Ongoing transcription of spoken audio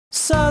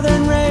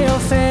Southern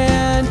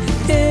Railfan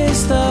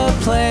is the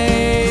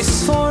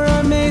place for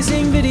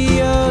amazing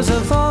videos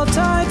of all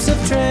types of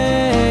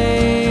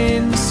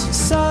trains.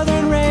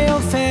 Southern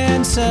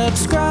Railfan,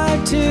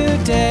 subscribe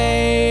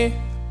today.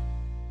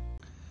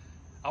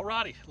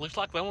 Alrighty, looks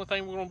like the only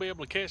thing we're going to be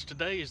able to catch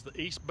today is the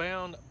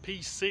eastbound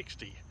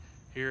P60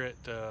 here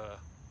at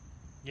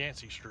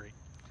Yancey Street.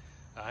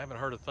 I haven't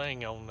heard a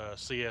thing on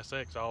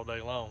CSX all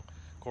day long.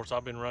 Of course,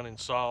 I've been running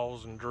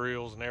saws and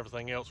drills and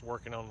everything else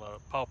working on the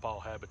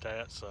pawpaw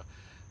habitats.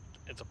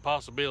 It's a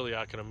possibility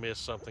I could have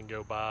missed something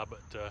go by,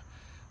 but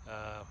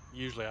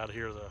usually I'd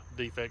hear the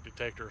defect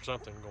detector or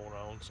something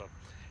going on. So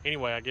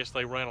anyway, I guess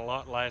they ran a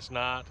lot last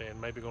night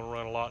and maybe going to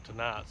run a lot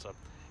tonight. So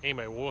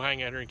anyway, we'll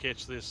hang out here and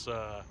catch this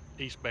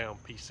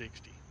eastbound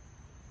P60.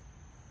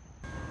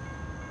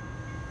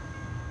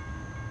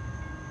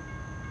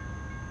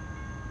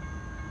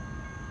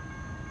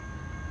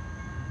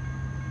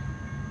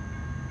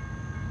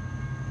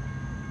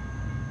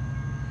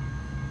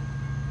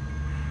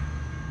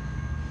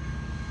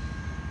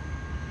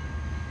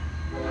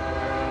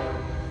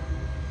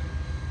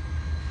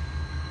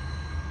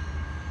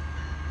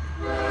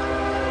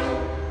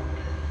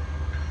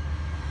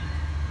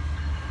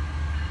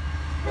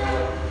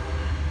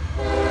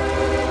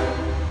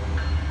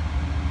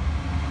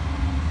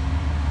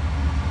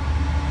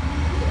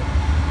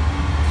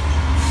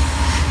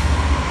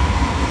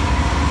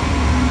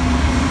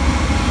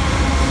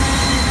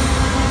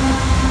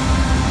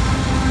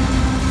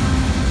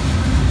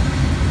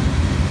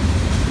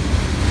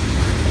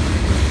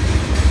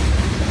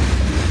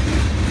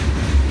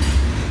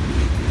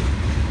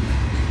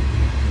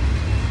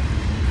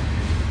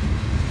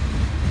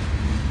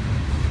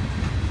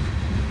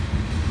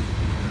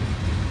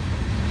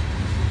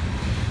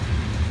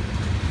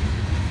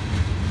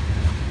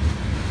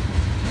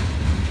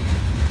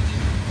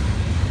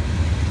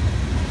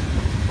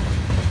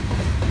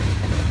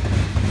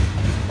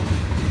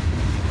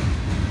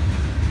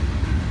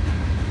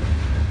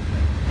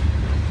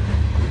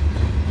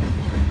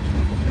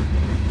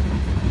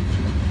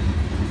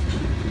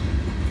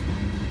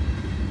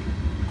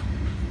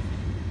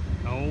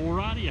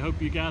 Alrighty, I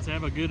hope you guys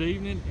have a good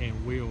evening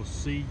and we'll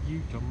see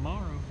you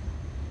tomorrow.